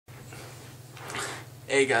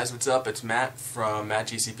Hey guys, what's up? It's Matt from Matt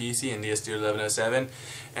GCPC and DS1107,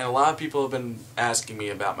 and a lot of people have been asking me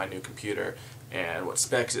about my new computer and what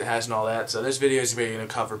specs it has and all that. So this video is going to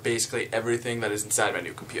cover basically everything that is inside my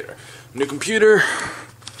new computer. My new computer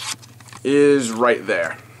is right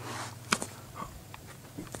there.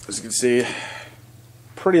 As you can see,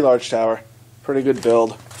 pretty large tower, pretty good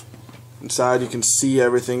build. Inside you can see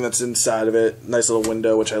everything that's inside of it. Nice little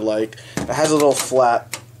window, which I like. It has a little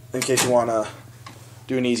flat in case you want to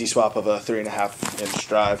do an easy swap of a 3.5-inch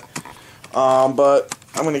drive. But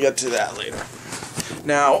I'm going to get to that later.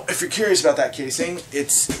 Now, if you're curious about that casing,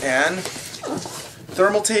 it's an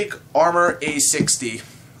Thermaltake Armor A60.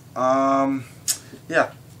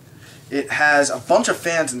 Yeah. It has a bunch of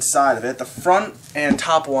fans inside of it. The front and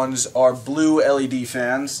top ones are blue LED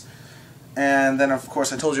fans. And then, of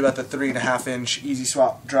course, I told you about the 3.5-inch easy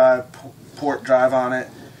swap drive, port drive on it.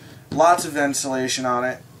 Lots of ventilation on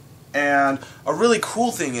it. And a really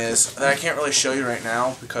cool thing is, that I can't really show you right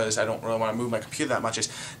now because I don't really want to move my computer that much, is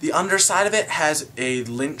the underside of it has a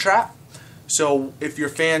lint trap. So if your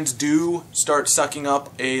fans do start sucking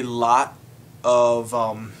up a lot of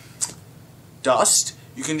dust,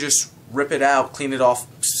 you can just rip it out, clean it off,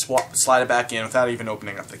 slide it back in without even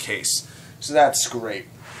opening up the case. So that's great.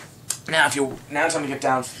 Now it's time to get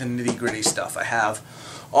down to the nitty-gritty stuff. I have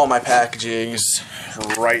all my packaging is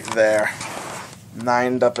right there,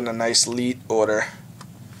 lined up in a nice neat order.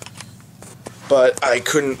 But I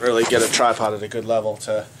couldn't really get a tripod at a good level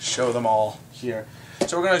to show them all here.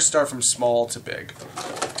 So we're going to start from small to big.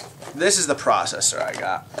 This is the processor I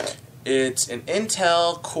got. It's an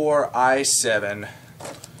Intel Core i7.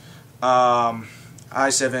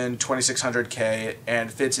 i7 2600K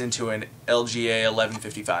and fits into an LGA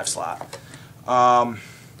 1155 slot.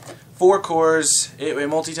 4 cores, 8-way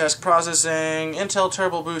multitask processing, Intel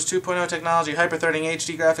Turbo Boost 2.0 technology, hyper-threading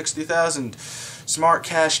HD graphics 2000, smart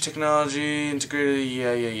cache technology,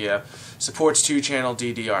 integrated, supports 2-channel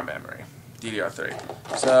DDR memory,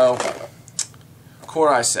 DDR3. So, Core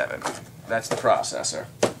i7, that's the processor.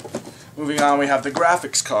 Moving on, we have the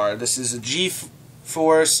graphics card. This is a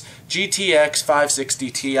GeForce GTX 560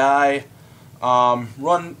 Ti.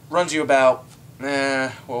 Runs you about,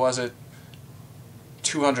 what was it,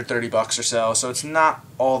 $230 or so. So it's not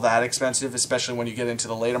all that expensive, especially when you get into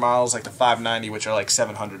the later models like the 590, which are like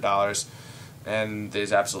 $700, and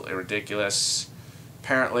is absolutely ridiculous.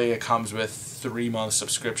 Apparently, it comes with 3-month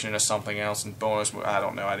subscription or something else and bonus. I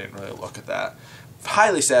don't know. I didn't really look at that.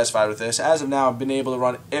 Highly satisfied with this. As of now, I've been able to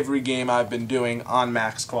run every game I've been doing on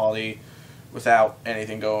max quality without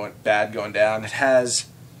anything bad going down. It has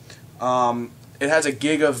a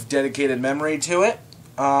gig of dedicated memory to it.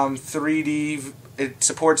 3D. It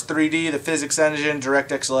supports 3D, the physics engine,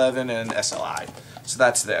 DirectX 11, and SLI. So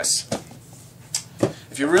that's this.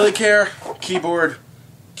 If you really care, keyboard,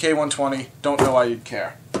 K120. Don't know why you'd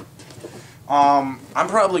care. I'm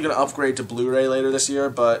probably going to upgrade to Blu-ray later this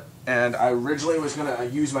year, and I originally was going to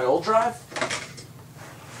use my old drive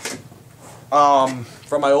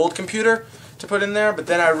from my old computer to put in there, but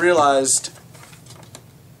then I realized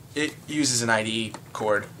it uses an IDE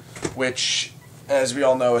cord, which, as we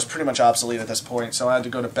all know, is pretty much obsolete at this point, so I had to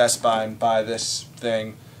go to Best Buy and buy this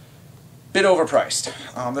thing. Bit overpriced.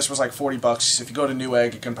 This was like $40. If you go to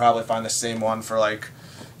Newegg, you can probably find the same one for like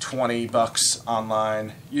 $20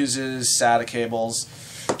 online. Uses SATA cables,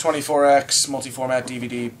 24x multi-format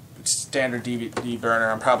DVD, standard DVD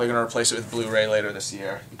burner. I'm probably going to replace it with Blu-ray later this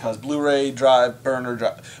year because Blu-ray burner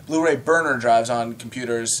drives on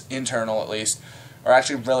computers, internal at least, are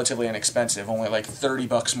actually relatively inexpensive, only like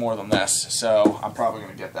 $30 more than this, so I'm probably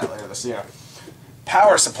going to get that later this year.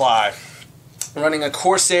 Power supply. Running a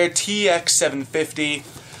CORSAIR TX750.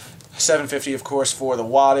 750, of course, for the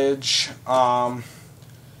wattage.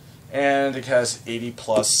 And it has 80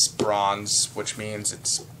 plus bronze, which means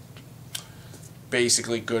it's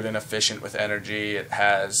basically good and efficient with energy. It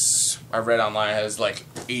has, I read online, it has like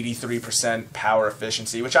 83% power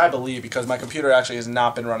efficiency, which I believe because my computer actually has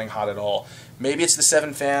not been running hot at all. Maybe it's the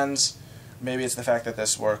 7 fans, maybe it's the fact that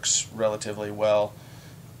this works relatively well.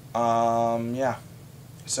 Yeah.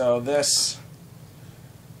 So this,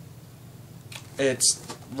 it's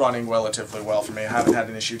running relatively well for me. I haven't had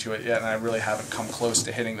an issue to it yet, and I really haven't come close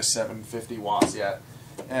to hitting the 750 watts yet.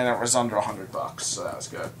 And it was under $100, so that was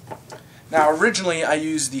good. Now, originally, I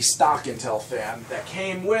used the stock Intel fan that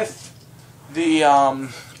came with the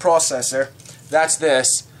processor. That's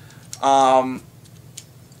this.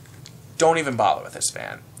 Don't even bother with this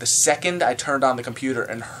fan. The second I turned on the computer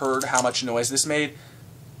and heard how much noise this made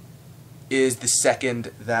is the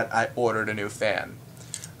second that I ordered a new fan.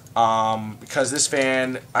 because this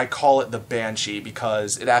fan, I call it the Banshee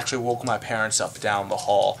because it actually woke my parents up down the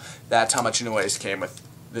hall. That's how much noise came with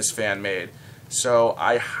this fan made. So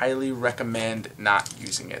I highly recommend not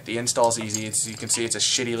using it. The install's easy. You can see it's a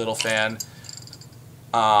shitty little fan.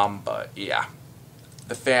 But yeah,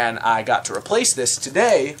 the fan I got to replace this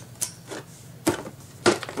today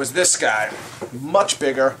was this guy. Much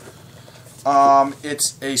bigger.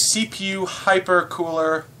 It's a CPU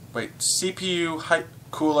hypercooler.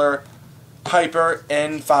 Cooler Hyper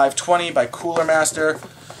N520 by Cooler Master.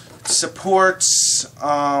 Supports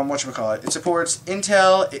it supports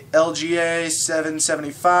Intel LGA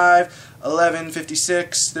 775,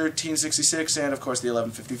 1156, 1366, and of course the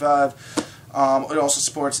 1155. It also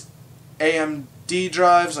supports AMD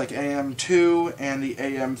drives like AM2 and the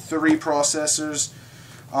AM3 processors.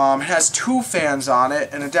 It has two fans on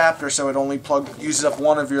it, an adapter, so it only uses up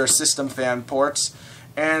one of your system fan ports,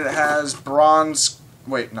 and it has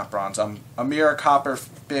a mirror copper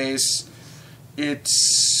base. It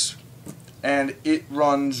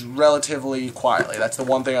runs relatively quietly. That's the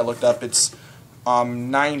one thing I looked up. It's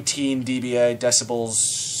 19 dBA, decibels,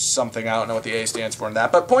 something. I don't know what the A stands for in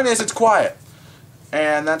that. But point is, it's quiet.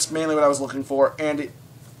 And that's mainly what I was looking for. And it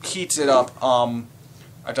heats it up.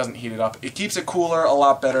 It doesn't heat it up. It keeps it cooler a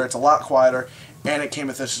lot better. It's a lot quieter. And it came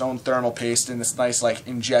with its own thermal paste and this nice like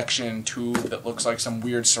injection tube that looks like some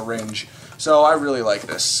weird syringe. So I really like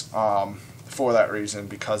this for that reason,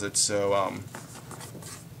 because it's so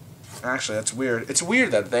actually, that's weird. It's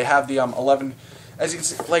weird that they have the 11, as you can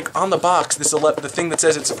see, like on the box, the thing that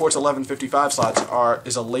says it supports 1155 slots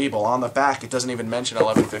is a label. On the back, it doesn't even mention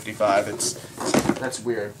 1155. That's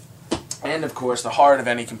weird. And of course, the heart of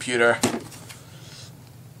any computer,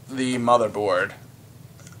 the motherboard.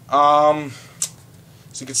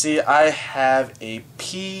 So you can see I have a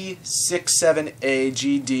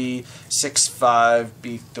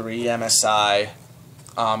P67AGD65B3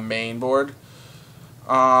 MSI mainboard.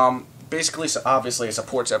 Basically, so obviously it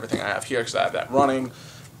supports everything I have here because I have that running.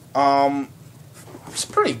 It's a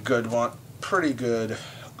pretty good one. Pretty good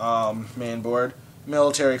mainboard.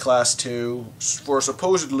 Military class 2 for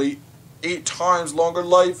supposedly 8 times longer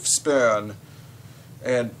lifespan.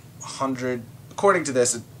 And according to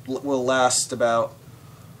this, it will last about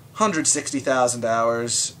 160,000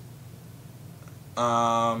 hours.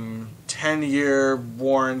 10-year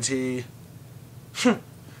warranty.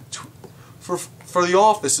 For the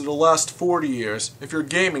office, it'll last 40 years. If you're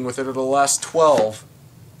gaming with it, it'll last 12.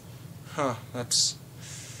 I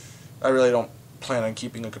really don't plan on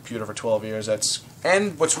keeping a computer for 12 years.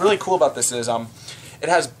 And what's really cool about this is, it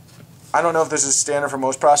has, I don't know if this is standard for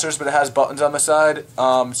most processors, but it has buttons on the side.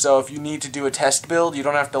 So if you need to do a test build, you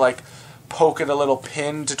don't have to like poke at a little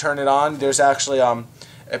pin to turn it on. There's actually a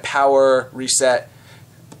power reset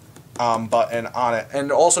button on it.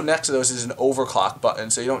 And also next to those is an overclock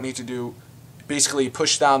button, so you don't need to basically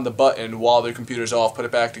push down the button while the computer's off, put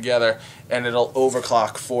it back together, and it'll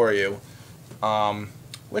overclock for you,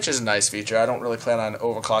 which is a nice feature. I don't really plan on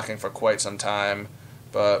overclocking for quite some time,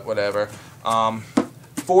 but whatever. 4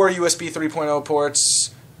 USB 3.0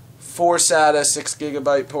 ports, 4 SATA 6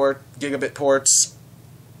 gigabit ports,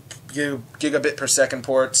 gigabit per second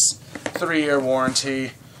ports, 3-year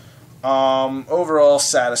warranty. Overall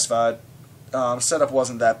satisfied. Setup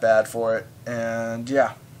wasn't that bad for it, and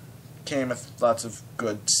yeah, came with lots of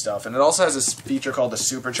good stuff. And it also has this feature called the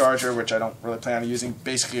supercharger, which I don't really plan on using.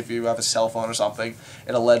 Basically, if you have a cell phone or something,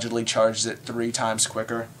 it allegedly charges it 3 times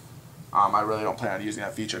quicker. I really don't plan on using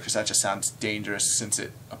that feature because that just sounds dangerous, since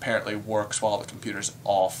it apparently works while the computer's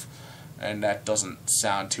off, and that doesn't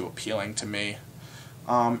sound too appealing to me.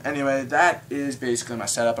 Anyway, that is basically my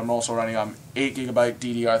setup. I'm also running 8 GB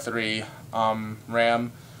DDR3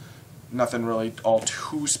 RAM. Nothing really all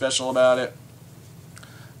too special about it.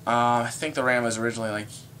 I think the RAM was originally like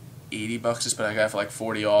 $80, but I got it for like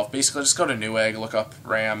 40 off. Basically, just go to Newegg, look up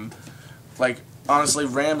RAM. Like, honestly,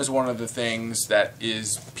 RAM is one of the things that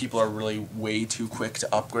people are really way too quick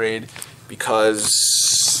to upgrade,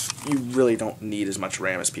 because you really don't need as much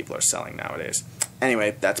RAM as people are selling nowadays.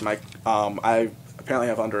 Anyway, that's my, I apparently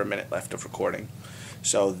have under a minute left of recording.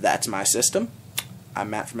 So that's my system. I'm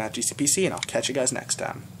Matt from HDCP, and I'll catch you guys next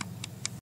time.